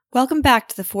Welcome back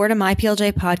to the Fordham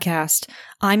IPLJ podcast.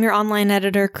 I'm your online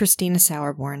editor, Christina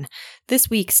Sauerborn. This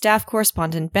week, staff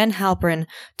correspondent Ben Halperin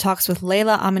talks with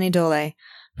Leila Amenidole.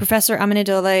 Professor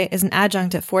Amenidole is an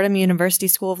adjunct at Fordham University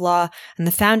School of Law and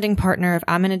the founding partner of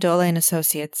Amenidole and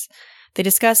Associates. They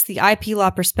discuss the IP law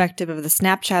perspective of the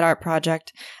Snapchat art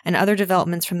project and other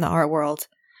developments from the art world.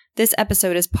 This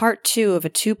episode is part 2 of a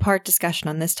 2-part discussion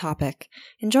on this topic.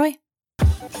 Enjoy!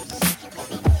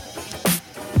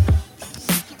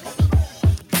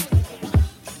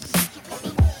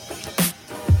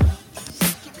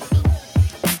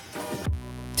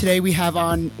 Today we have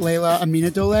on Leila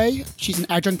Amenidole. She's an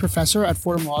adjunct professor at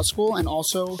Fordham Law School and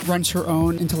also runs her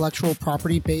own intellectual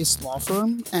property-based law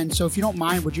firm. And so if you don't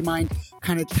mind, would you mind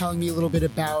kind of telling me a little bit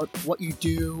about what you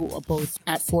do both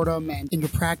at Fordham and in your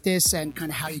practice and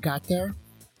kind of how you got there?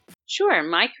 Sure.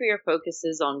 My career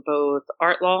focuses on both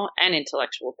art law and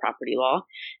intellectual property law,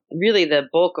 and really the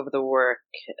bulk of the work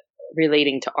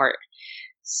relating to art.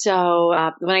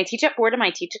 So when I teach at Fordham,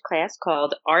 I teach a class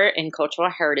called Art and Cultural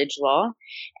Heritage Law,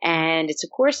 and it's a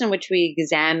course in which we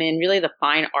examine really the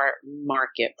fine art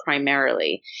market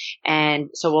primarily. And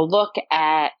so we'll look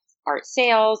at art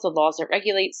sales, the laws that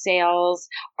regulate sales,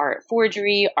 art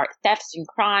forgery, art thefts and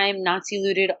crime,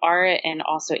 Nazi-looted art, and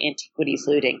also antiquities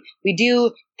looting. We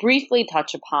do briefly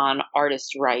touch upon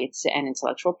artist rights and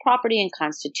intellectual property and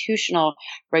constitutional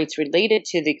rights related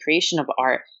to the creation of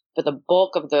art, but the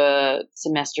bulk of the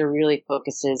semester really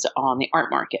focuses on the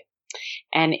art market.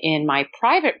 And in my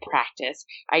private practice,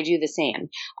 I do the same.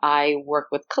 I work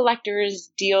with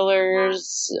collectors,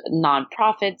 dealers,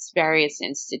 nonprofits, various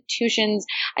institutions.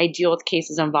 I deal with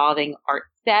cases involving art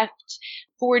theft,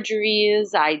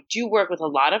 forgeries. I do work with a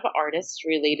lot of artists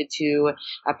related to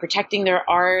protecting their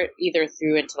art, either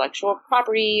through intellectual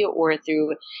property or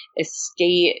through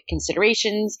estate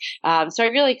considerations. So I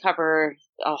really cover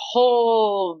a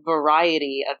whole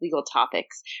variety of legal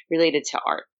topics related to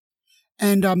art.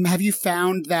 And have you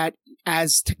found that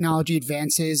as technology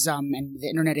advances and the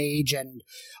internet age and,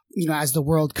 as the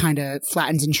world kind of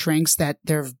flattens and shrinks, that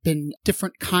there have been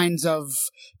different kinds of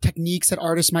techniques that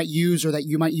artists might use or that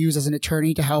you might use as an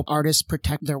attorney to help artists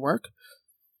protect their work?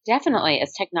 Definitely.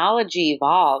 As technology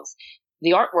evolves,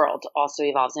 the art world also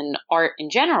evolves, and art in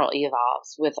general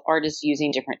evolves, with artists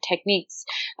using different techniques.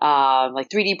 Like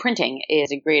 3D printing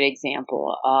is a great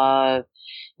example of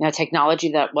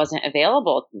technology that wasn't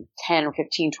available 10 or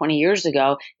 15, 20 years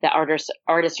ago that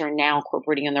artists are now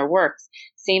incorporating in their works.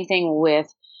 Same thing with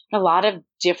a lot of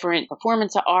different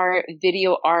performance art,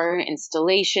 video art,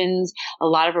 installations, a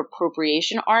lot of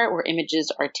appropriation art where images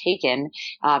are taken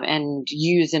and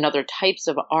used in other types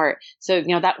of art. So,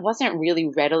 that wasn't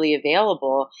really readily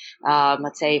available,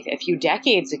 let's say a few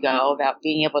decades ago, about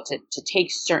being able to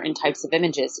take certain types of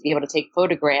images, to be able to take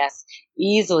photographs,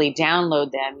 easily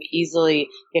download them, easily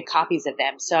get copies of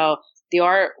them. So the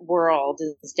art world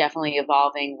is definitely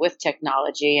evolving with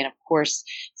technology. And of course,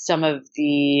 some of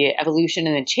the evolution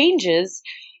and the changes,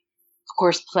 of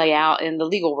course, play out in the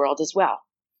legal world as well.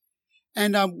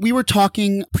 And we were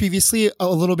talking previously a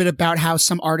little bit about how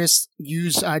some artists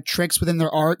use tricks within their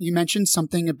art. You mentioned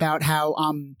something about how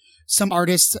some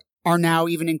artists are now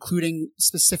even including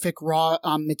specific raw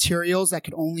materials that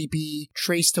could only be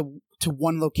traced to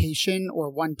one location or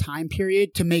one time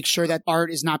period to make sure that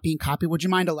art is not being copied. Would you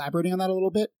mind elaborating on that a little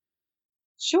bit?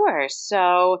 Sure.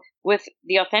 So with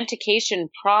the authentication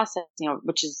process,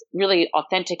 which is really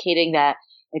authenticating that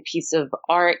a piece of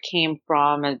art came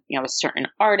from a certain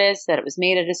artist, that it was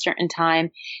made at a certain time,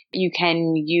 you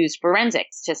can use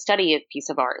forensics to study a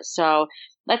piece of art. So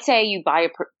let's say you buy a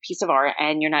piece of art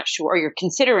and you're not sure, or you're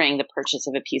considering the purchase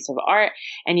of a piece of art,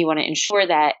 and you want to ensure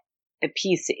that a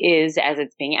piece is as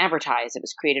it's being advertised. It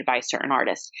was created by a certain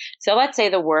artist. So let's say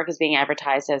the work is being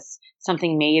advertised as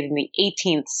something made in the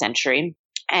 18th century,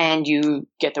 and you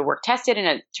get the work tested, and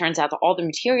it turns out that all the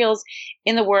materials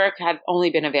in the work have only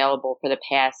been available for the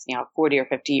past 40 or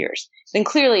 50 years. Then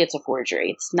clearly it's a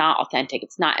forgery. It's not authentic.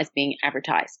 It's not as being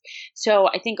advertised. So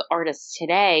I think artists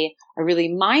today are really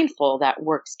mindful that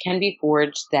works can be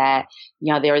forged, that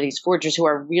there are these forgers who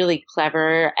are really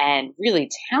clever and really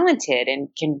talented and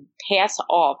can pass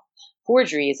off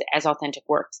forgeries as authentic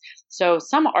works. So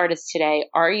some artists today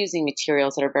are using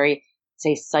materials that are very,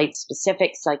 say, site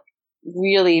specific, like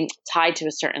really tied to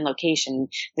a certain location.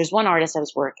 There's one artist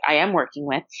I am working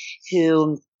with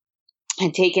who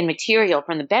had taken material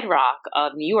from the bedrock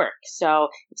of New York. So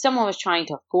if someone was trying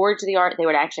to forge the art, they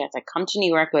would actually have to come to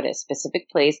New York, go to a specific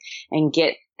place, and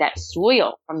get that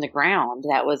soil from the ground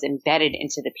that was embedded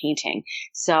into the painting.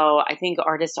 So I think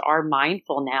artists are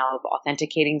mindful now of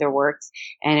authenticating their works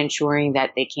and ensuring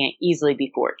that they can't easily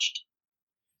be forged.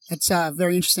 That's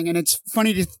very interesting. And it's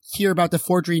funny to hear about the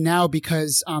forgery now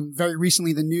because very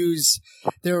recently the news,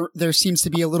 there seems to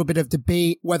be a little bit of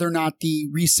debate whether or not the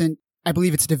recent, I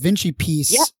believe it's a Da Vinci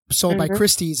piece sold by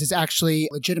Christie's is actually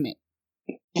legitimate.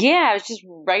 Yeah, I was just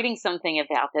writing something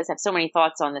about this. I have so many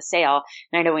thoughts on the sale,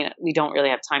 and I know we don't really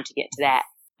have time to get to that.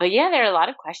 But yeah, there are a lot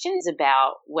of questions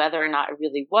about whether or not it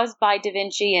really was by Da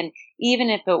Vinci. And even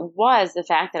if it was, the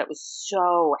fact that it was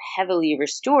so heavily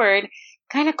restored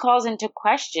kind of calls into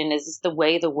question, is this the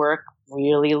way the work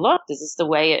really looked? Is this the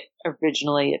way it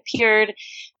originally appeared?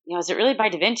 Is it really by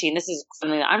Da Vinci? And this is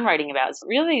something that I'm writing about. Is it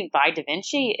really by Da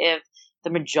Vinci if the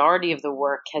majority of the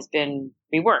work has been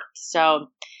reworked? So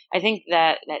I think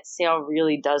that sale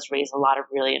really does raise a lot of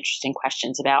really interesting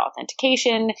questions about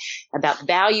authentication, about the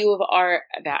value of art,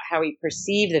 about how we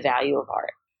perceive the value of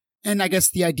art. And I guess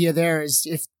the idea there is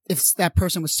if that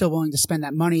person was still willing to spend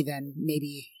that money, then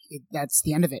maybe that's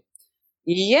the end of it.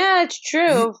 Yeah, it's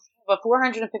true. But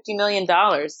 $450 million,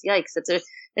 yikes,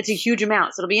 that's a huge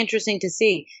amount. So it'll be interesting to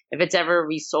see if it's ever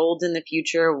resold in the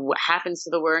future, what happens to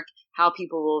the work, how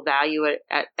people will value it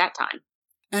at that time.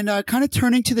 And kind of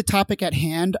turning to the topic at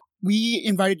hand, we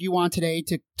invited you on today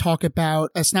to talk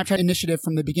about a Snapchat initiative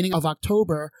from the beginning of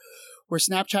October, where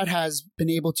Snapchat has been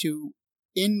able to,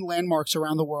 in landmarks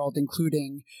around the world,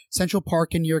 including Central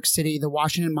Park in New York City, the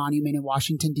Washington Monument in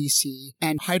Washington, D.C.,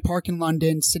 and Hyde Park in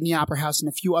London, Sydney Opera House, and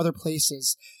a few other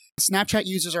places, Snapchat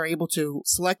users are able to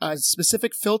select a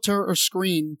specific filter or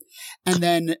screen, and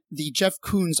then the Jeff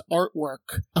Koons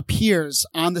artwork appears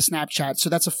on the Snapchat. So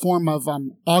that's a form of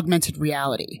augmented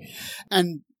reality.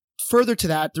 And further to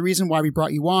that, the reason why we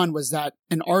brought you on was that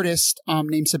an artist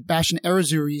named Sebastian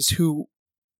Errázuriz, who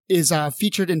is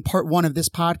featured in part 1 of this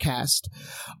podcast,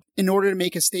 in order to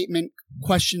make a statement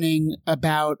questioning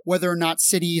about whether or not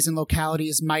cities and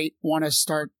localities might want to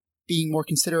start being more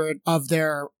considerate of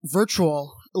their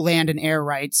virtual land and air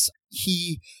rights,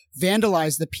 he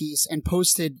vandalized the piece and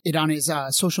posted it on his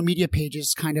social media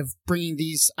pages, kind of bringing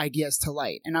these ideas to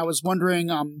light. And I was wondering,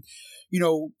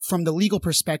 from the legal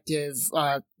perspective,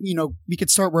 we could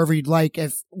start wherever you'd like,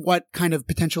 what kind of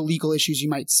potential legal issues you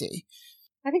might see.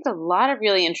 I think a lot of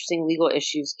really interesting legal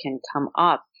issues can come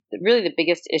up. Really, the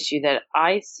biggest issue that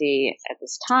I see at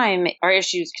this time are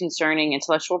issues concerning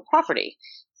intellectual property,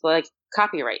 so like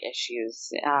copyright issues,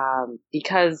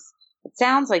 because it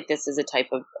sounds like this is a type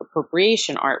of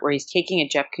appropriation art where he's taking a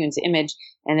Jeff Koons image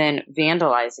and then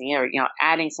vandalizing it, or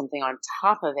adding something on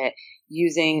top of it,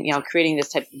 using creating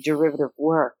this type of derivative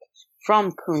work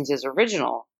from Koons'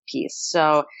 original piece.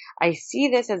 So I see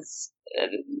this as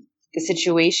the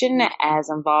situation as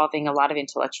involving a lot of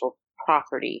intellectual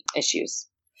property issues.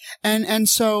 And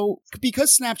so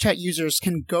because Snapchat users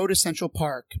can go to Central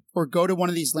Park or go to one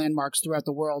of these landmarks throughout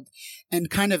the world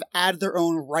and kind of add their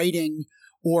own writing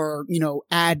or,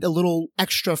 add a little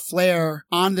extra flair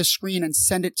on the screen and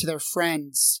send it to their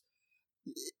friends,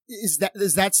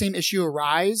 does that same issue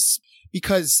arise?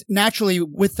 Because naturally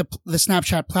with the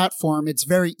Snapchat platform, it's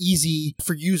very easy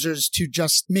for users to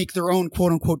just make their own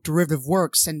quote unquote derivative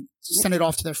works and send it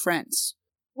off to their friends.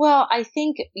 Well, I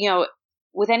think,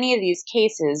 with any of these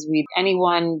cases,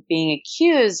 anyone being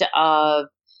accused of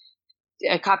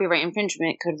a copyright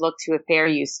infringement could look to a fair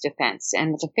use defense.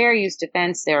 And with a fair use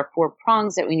defense, there are 4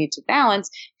 prongs that we need to balance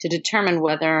to determine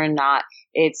whether or not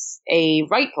it's a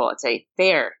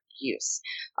fair use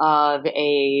of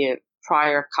a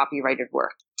prior copyrighted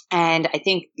work. And I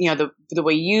think, the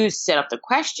way you set up the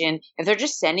question, if they're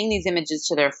just sending these images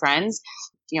to their friends,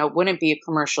 wouldn't be a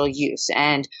commercial use.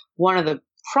 And one of the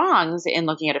prongs in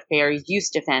looking at a fair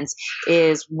use defense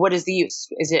is, what is the use?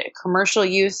 Is it a commercial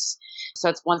use? So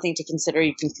that's one thing to consider.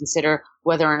 You can consider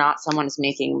whether or not someone is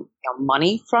making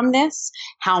money from this,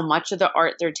 how much of the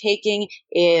art they're taking,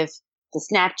 if the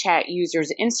Snapchat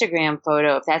user's Instagram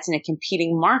photo, if that's in a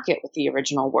competing market with the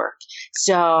original work.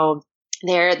 So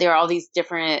there are all these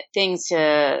different things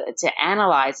to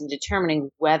analyze in determining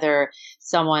whether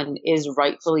someone is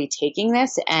rightfully taking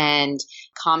this and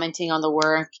commenting on the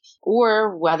work,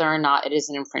 or whether or not it is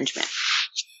an infringement.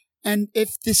 And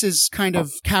if this is kind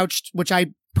of couched, which I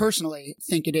personally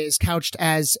think it is, couched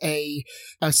as a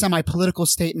semi-political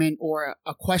statement or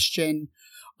a question,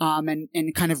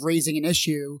 and kind of raising an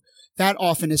issue, that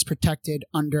often is protected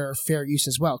under fair use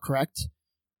as well, correct?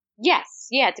 Yes.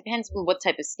 Yeah. It depends on what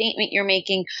type of statement you're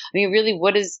making. I mean, really,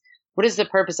 what is the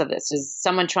purpose of this? Is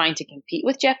someone trying to compete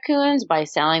with Jeff Koons by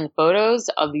selling the photos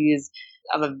of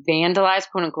a vandalized,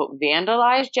 quote unquote,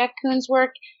 vandalized Jeff Koons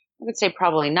work? would say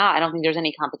probably not. I don't think there's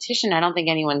any competition. I don't think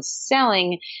anyone's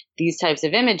selling these types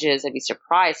of images. I'd be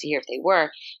surprised to hear if they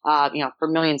were, for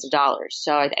millions of dollars.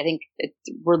 So I think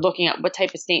we're looking at what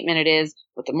type of statement it is,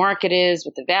 what the market is,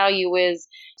 what the value is.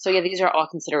 So yeah, these are all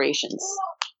considerations.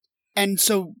 And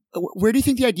so where do you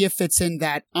think the idea fits in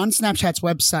that on Snapchat's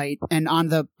website and on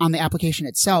the application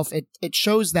itself, it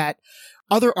shows that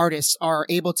other artists are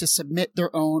able to submit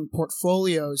their own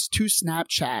portfolios to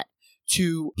Snapchat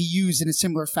to be used in a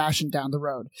similar fashion down the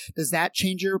road. Does that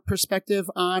change your perspective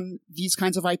on these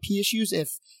kinds of IP issues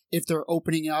if they're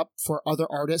opening up for other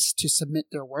artists to submit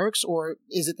their works, or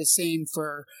is it the same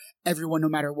for everyone no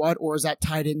matter what, or is that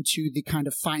tied into the kind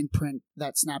of fine print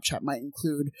that Snapchat might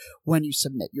include when you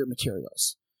submit your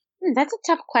materials? That's a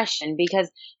tough question because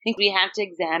I think we have to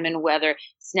examine whether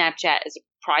Snapchat is a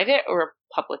private or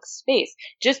a public space.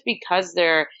 Just because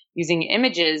they're using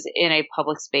images in a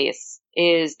public space,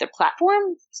 is the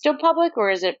platform still public or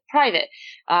is it private?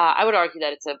 I would argue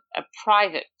that it's a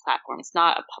private platform. It's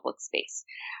not a public space.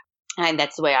 And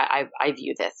that's the way I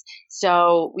view this.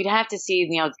 So we'd have to see,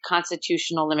 the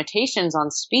constitutional limitations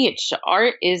on speech.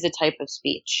 Art is a type of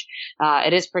speech.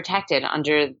 It is protected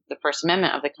under the First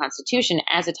Amendment of the Constitution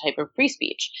as a type of free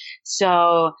speech.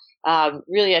 So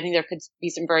really, I think there could be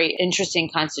some very interesting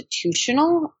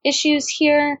constitutional issues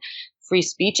here, free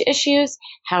speech issues.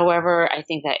 However, I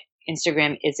think that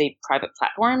Instagram is a private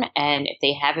platform, and if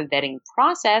they have a vetting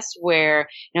process where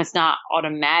it's not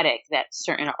automatic that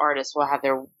certain artists will have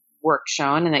their work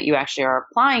shown and that you actually are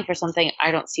applying for something, I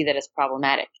don't see that as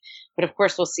problematic. But of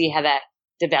course, we'll see how that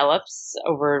develops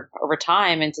over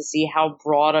time and to see how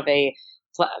broad of a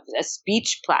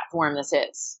speech platform this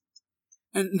is.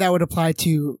 And that would apply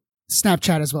to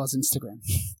Snapchat as well as Instagram.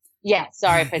 Yeah,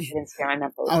 sorry if I said Instagram. I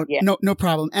meant both. Oh, yeah. No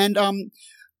problem. And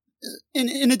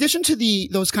in addition to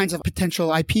those kinds of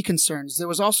potential IP concerns, there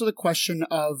was also the question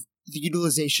of the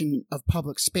utilization of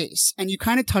public space. And you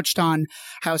kind of touched on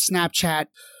how Snapchat,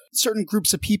 certain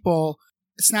groups of people,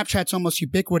 Snapchat's almost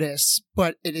ubiquitous,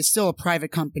 but it is still a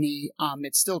private company.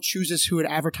 It still chooses who it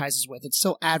advertises with. It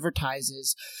still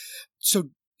advertises. So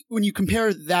when you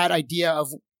compare that idea of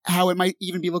how it might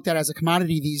even be looked at as a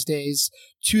commodity these days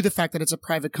to the fact that it's a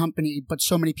private company, but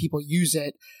so many people use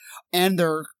it and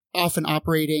they're often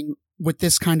operating with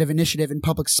this kind of initiative in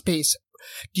public space,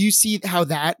 do you see how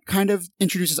that kind of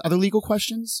introduces other legal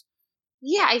questions?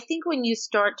 Yeah, I think when you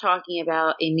start talking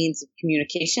about a means of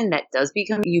communication that does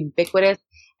become ubiquitous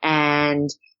and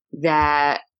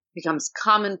that becomes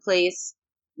commonplace,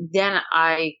 then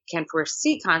I can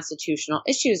foresee constitutional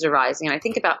issues arising. And I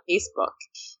think about Facebook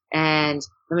and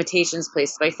limitations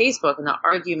placed by Facebook and the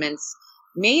arguments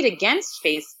made against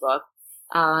Facebook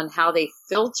on how they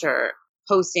filter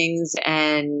postings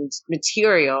and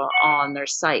material on their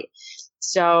site.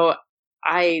 So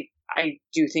I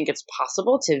do think it's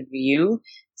possible to view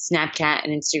Snapchat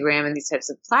and Instagram and these types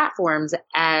of platforms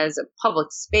as a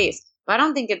public space, but I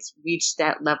don't think it's reached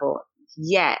that level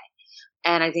yet.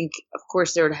 And I think, of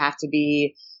course, there would have to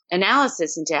be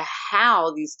analysis into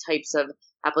how these types of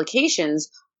applications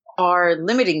are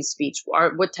limiting speech.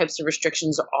 What types of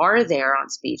restrictions are there on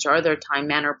speech? Are there time,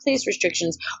 manner, place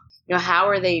restrictions? How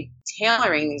are they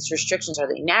tailoring these restrictions? Are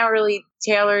they narrowly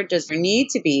tailored? Does there need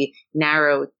to be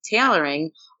narrow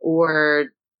tailoring? Or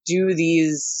do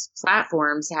these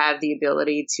platforms have the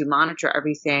ability to monitor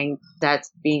everything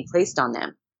that's being placed on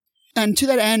them? And to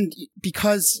that end,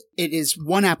 because it is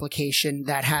one application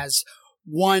that has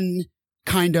one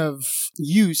kind of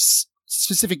use,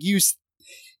 specific use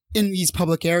in these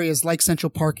public areas like Central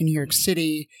Park in New York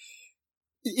City,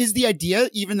 is the idea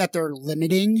even that they're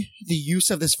limiting the use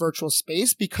of this virtual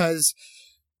space because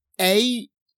A,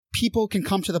 people can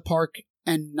come to the park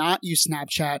and not use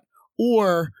Snapchat,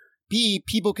 or B,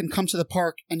 people can come to the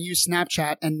park and use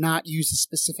Snapchat and not use a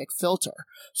specific filter.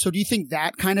 So do you think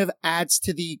that kind of adds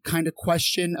to the kind of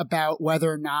question about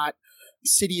whether or not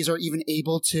cities are even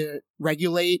able to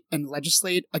regulate and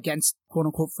legislate against quote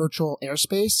unquote virtual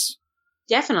airspace?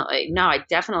 Definitely. No, I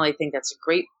definitely think that's a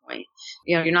great point.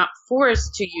 You're not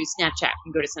forced to use Snapchat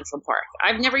and go to Central Park.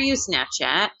 I've never used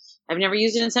Snapchat. I've never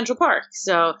used it in Central Park.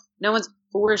 So no one's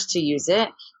forced to use it.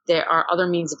 There are other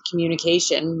means of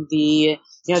communication. The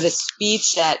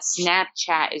speech that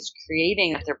Snapchat is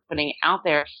creating, that they're putting out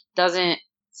there, doesn't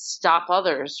stop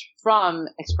others from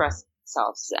expressing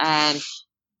themselves. And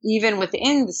even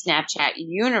within the Snapchat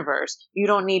universe, you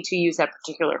don't need to use that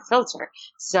particular filter.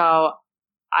 So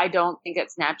I don't think that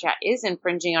Snapchat is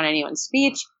infringing on anyone's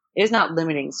speech. It is not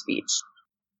limiting speech.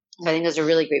 I think those are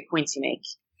really great points you make.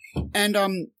 And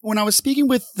when I was speaking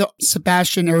with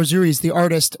Sebastian Errázuriz, the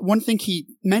artist, one thing he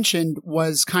mentioned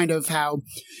was kind of how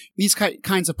these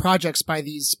kinds of projects by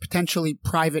these potentially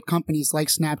private companies like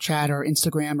Snapchat or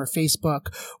Instagram or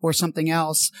Facebook or something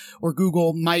else or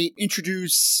Google might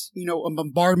introduce, a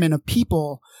bombardment of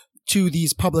people to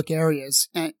these public areas,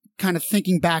 and kind of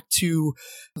thinking back to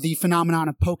the phenomenon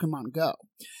of Pokemon Go.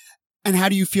 And how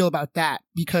do you feel about that?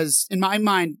 Because in my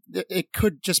mind, it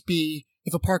could just be,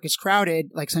 if a park is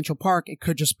crowded, like Central Park, it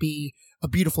could just be a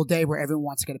beautiful day where everyone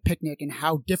wants to get a picnic. And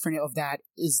how different of that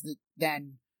is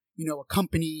than, a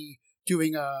company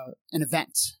doing an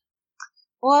event?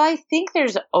 Well, I think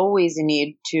there's always a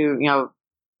need to,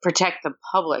 protect the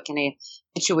public in a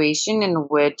situation in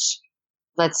which,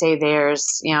 let's say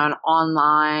there's, an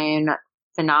online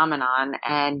phenomenon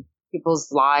and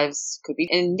people's lives could be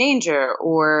in danger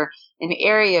or an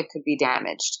area could be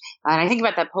damaged. And I think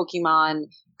about that Pokemon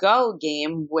Go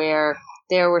game where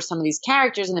there were some of these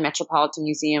characters in the Metropolitan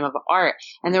Museum of Art,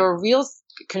 and there were real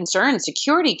concerns,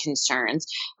 security concerns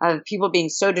of people being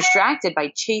so distracted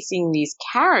by chasing these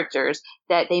characters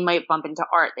that they might bump into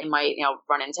art. They might,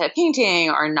 run into a painting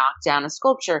or knock down a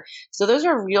sculpture. So those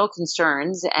are real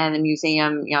concerns, and the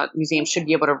museum should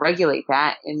be able to regulate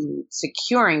that in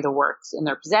securing the works in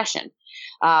their possession.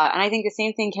 And I think the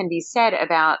same thing can be said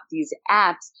about these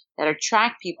apps that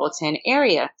attract people to an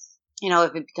area.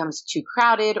 If it becomes too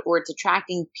crowded or it's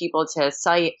attracting people to a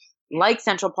site like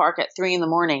Central Park at 3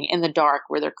 a.m. in the dark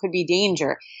where there could be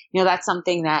danger, that's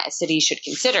something that a city should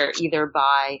consider, either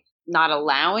by not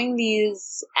allowing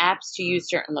these apps to use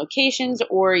certain locations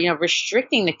or,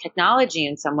 restricting the technology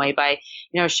in some way by,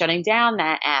 shutting down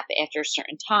that app after a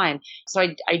certain time. So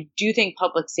I do think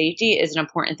public safety is an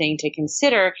important thing to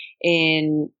consider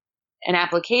in an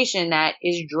application that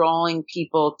is drawing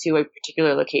people to a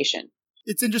particular location.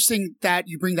 It's interesting that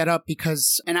you bring that up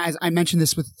because, and as I mentioned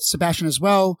this with Sebastian as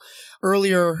well,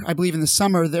 earlier, I believe in the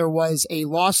summer, there was a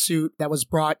lawsuit that was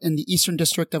brought in the Eastern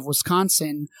District of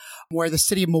Wisconsin where the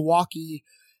city of Milwaukee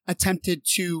attempted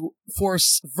to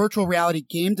force virtual reality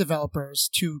game developers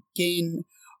to gain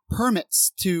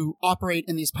permits to operate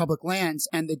in these public lands.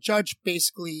 And the judge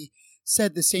basically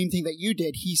said the same thing that you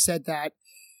did. He said that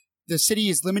the city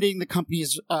is limiting the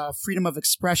company's freedom of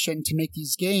expression to make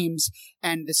these games,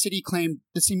 and the city claimed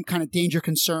the same kind of danger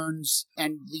concerns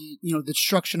and the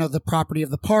destruction of the property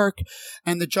of the park.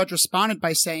 And the judge responded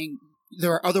by saying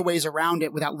there are other ways around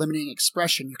it without limiting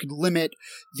expression. You could limit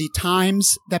the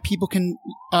times that people can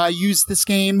use this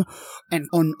game, and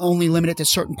only limit it to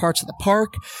certain parts of the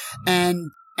park. And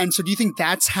so, do you think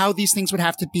that's how these things would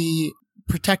have to be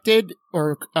protected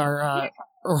or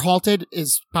halted,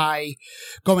 is by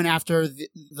going after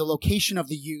the location of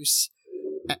the use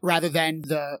rather than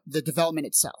the development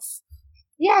itself?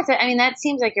 Yeah, so, that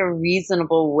seems like a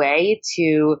reasonable way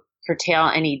to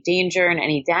curtail any danger and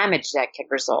any damage that could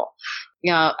result.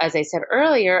 As I said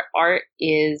earlier, art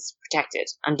is protected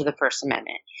under the First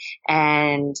Amendment.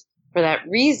 And for that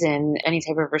reason, any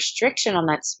type of restriction on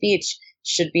that speech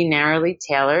should be narrowly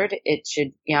tailored. It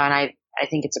should, and I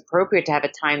think it's appropriate to have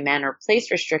a time, manner,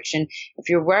 place restriction if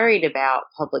you're worried about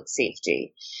public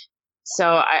safety.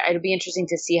 So it'll be interesting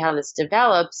to see how this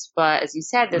develops. But as you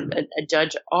said, a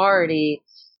judge already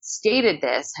stated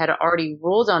this, had already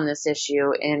ruled on this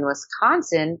issue in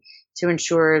Wisconsin to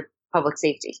ensure public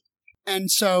safety. And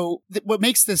so what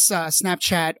makes this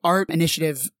Snapchat art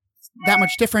initiative that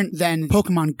much different than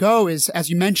Pokemon Go is, as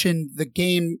you mentioned, the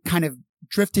game kind of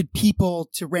drifted people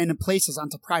to random places,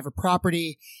 onto private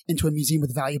property, into a museum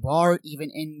with valuable art, even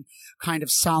in kind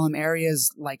of solemn areas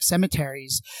like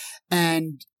cemeteries.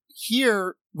 And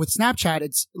here with Snapchat,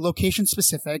 it's location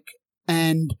specific,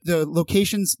 and the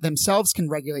locations themselves can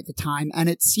regulate the time. And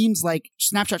it seems like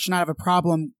Snapchat should not have a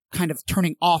problem kind of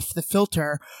turning off the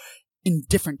filter in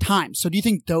different times. So do you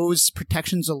think those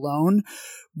protections alone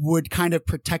would kind of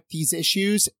protect these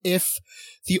issues if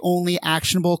the only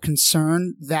actionable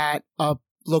concern that a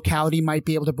locality might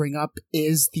be able to bring up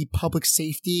is the public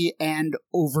safety and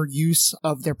overuse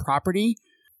of their property?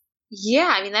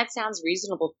 Yeah, that sounds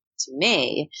reasonable to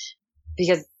me,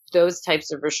 because those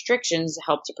types of restrictions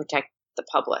help to protect the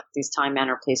public, these time,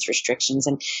 manner, place restrictions.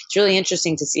 And it's really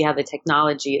interesting to see how the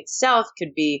technology itself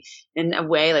could be in a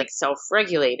way like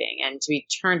self-regulating and to be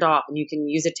turned off. And you can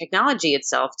use the technology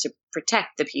itself to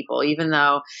protect the people, even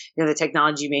though the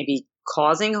technology may be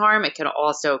causing harm, it can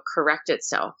also correct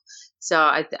itself. So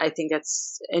I think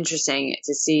that's interesting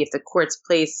to see if the courts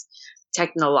place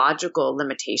technological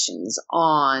limitations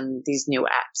on these new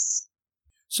apps.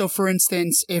 So, for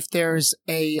instance, if there's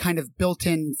a kind of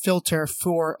built-in filter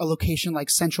for a location like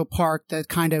Central Park that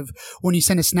kind of, when you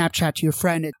send a Snapchat to your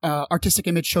friend, artistic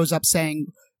image shows up saying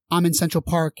I'm in Central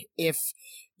Park if,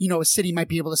 a city might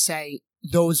be able to say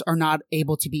those are not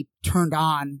able to be turned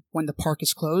on when the park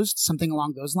is closed, something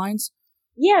along those lines?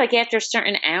 Yeah, like after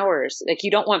certain hours. Like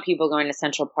you don't want people going to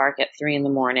Central Park at 3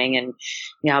 a.m.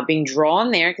 and, being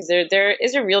drawn there because there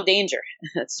is a real danger.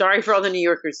 Sorry for all the New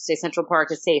Yorkers who say Central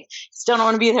Park is safe. Still don't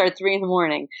want to be there at 3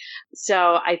 a.m. So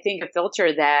I think a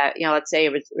filter that, let's say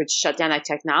it would shut down that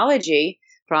technology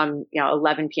from,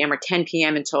 11 p.m. or 10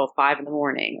 p.m. until 5 a.m.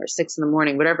 or 6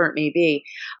 a.m, whatever it may be.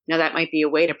 That might be a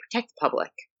way to protect the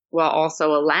public while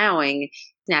also allowing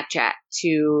Snapchat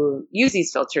to use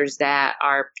these filters that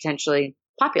are potentially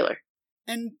popular.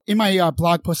 And in my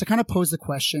blog post, I kind of posed the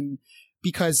question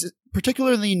because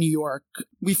particularly in New York,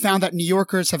 we found that New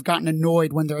Yorkers have gotten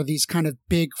annoyed when there are these kind of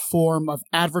big form of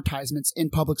advertisements in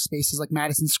public spaces like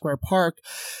Madison Square Park.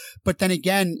 But then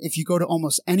again, if you go to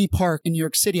almost any park in New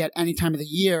York City at any time of the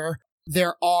year,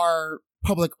 there are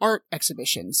public art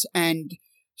exhibitions. And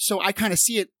so I kind of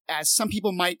see it as some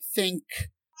people might think,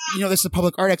 this is a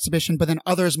public art exhibition, but then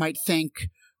others might think,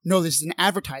 no, this is an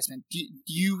advertisement. Do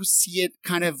you see it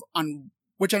kind of on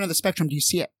which end of the spectrum do you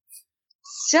see it?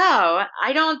 So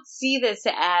I don't see this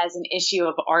as an issue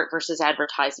of art versus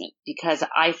advertisement because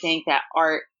I think that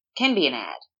art can be an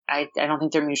ad. I don't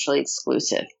think they're mutually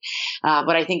exclusive.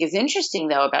 What I think is interesting,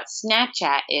 though, about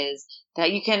Snapchat is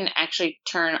that you can actually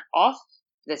turn off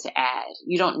this ad.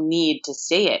 You don't need to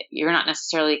see it. You're not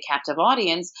necessarily a captive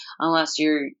audience unless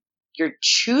you're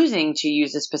choosing to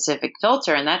use a specific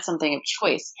filter, and that's something of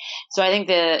choice. So I think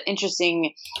the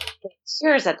interesting thing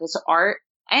here is that this art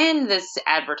and this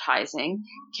advertising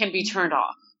can be turned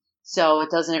off. So it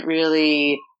doesn't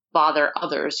really bother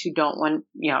others who don't want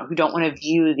to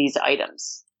view these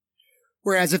items.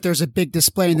 Whereas if there's a big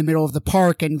display in the middle of the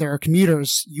park and there are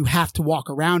commuters, you have to walk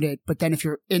around it. But then if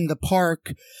you're in the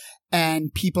park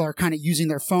and people are kind of using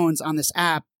their phones on this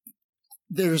app,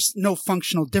 there's no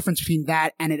functional difference between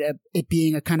that and it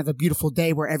being a kind of a beautiful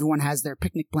day where everyone has their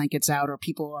picnic blankets out or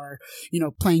people are,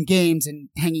 playing games and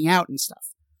hanging out and stuff.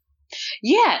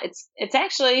 Yeah, it's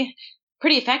actually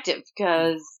pretty effective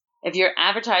because if you're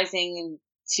advertising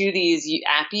to these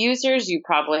app users, you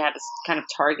probably have this kind of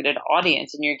targeted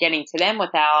audience and you're getting to them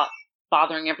without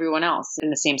bothering everyone else in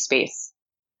the same space.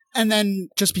 And then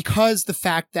just because the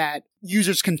fact that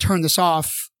users can turn this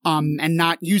off and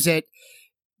not use it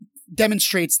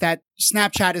demonstrates that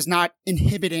Snapchat is not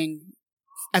inhibiting,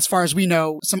 as far as we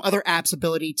know, some other apps'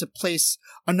 ability to place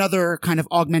another kind of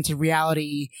augmented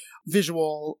reality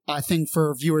visual thing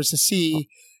for viewers to see,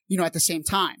 at the same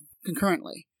time,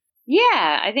 concurrently.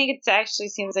 Yeah, I think it actually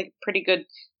seems like pretty good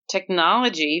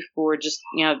technology for just,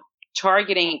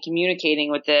 targeting and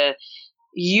communicating with the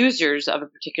users of a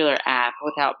particular app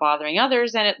without bothering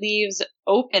others. And it leaves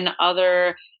open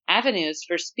other avenues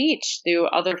for speech through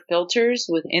other filters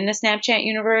within the Snapchat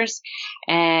universe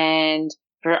and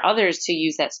for others to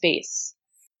use that space.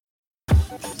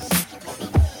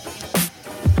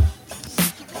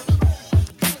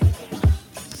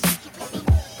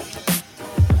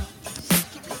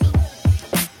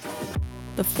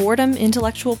 The Fordham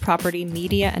Intellectual Property,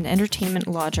 Media, and Entertainment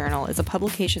Law Journal is a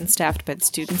publication staffed by the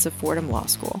students of Fordham Law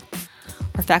School.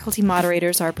 Our faculty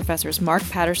moderators are Professors Mark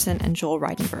Patterson and Joel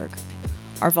Reidenberg.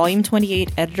 Our Volume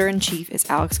 28 Editor-in-Chief is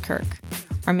Alex Kirk.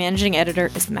 Our Managing Editor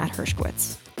is Matt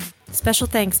Hershkowitz. Special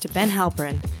thanks to Ben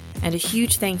Halperin, and a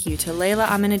huge thank you to Leila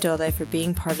Amenidole for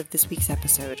being part of this week's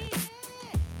episode.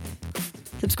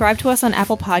 Subscribe to us on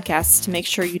Apple Podcasts to make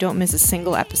sure you don't miss a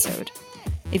single episode.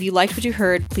 If you liked what you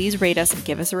heard, please rate us and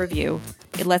give us a review.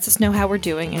 It lets us know how we're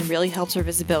doing and really helps our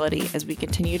visibility as we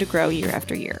continue to grow year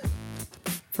after year.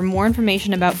 For more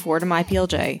information about Fordham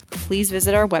IPLJ, please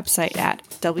visit our website at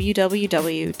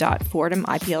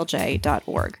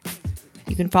www.fordhamiplj.org.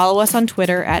 You can follow us on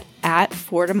Twitter at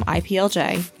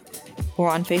FordhamIPLJ or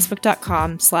on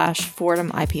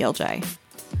Facebook.com/FordhamIPLJ.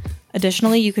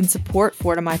 Additionally, you can support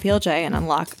Fordham IPLJ and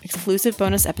unlock exclusive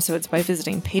bonus episodes by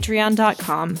visiting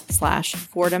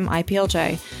patreon.com/Fordham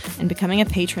IPLJ and becoming a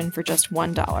patron for just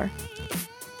 $1.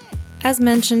 As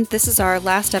mentioned, this is our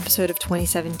last episode of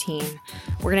 2017.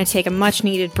 We're going to take a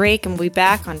much-needed break and we'll be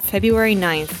back on February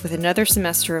 9th with another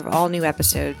semester of all new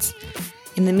episodes.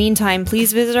 In the meantime,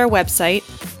 please visit our website,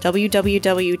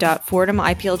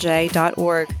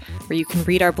 www.fordhamiplj.org, where you can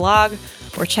read our blog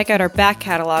or check out our back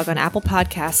catalog on Apple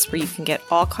Podcasts, where you can get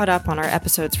all caught up on our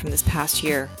episodes from this past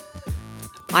year.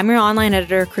 I'm your online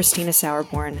editor, Christina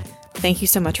Sauerborn. Thank you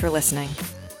so much for listening.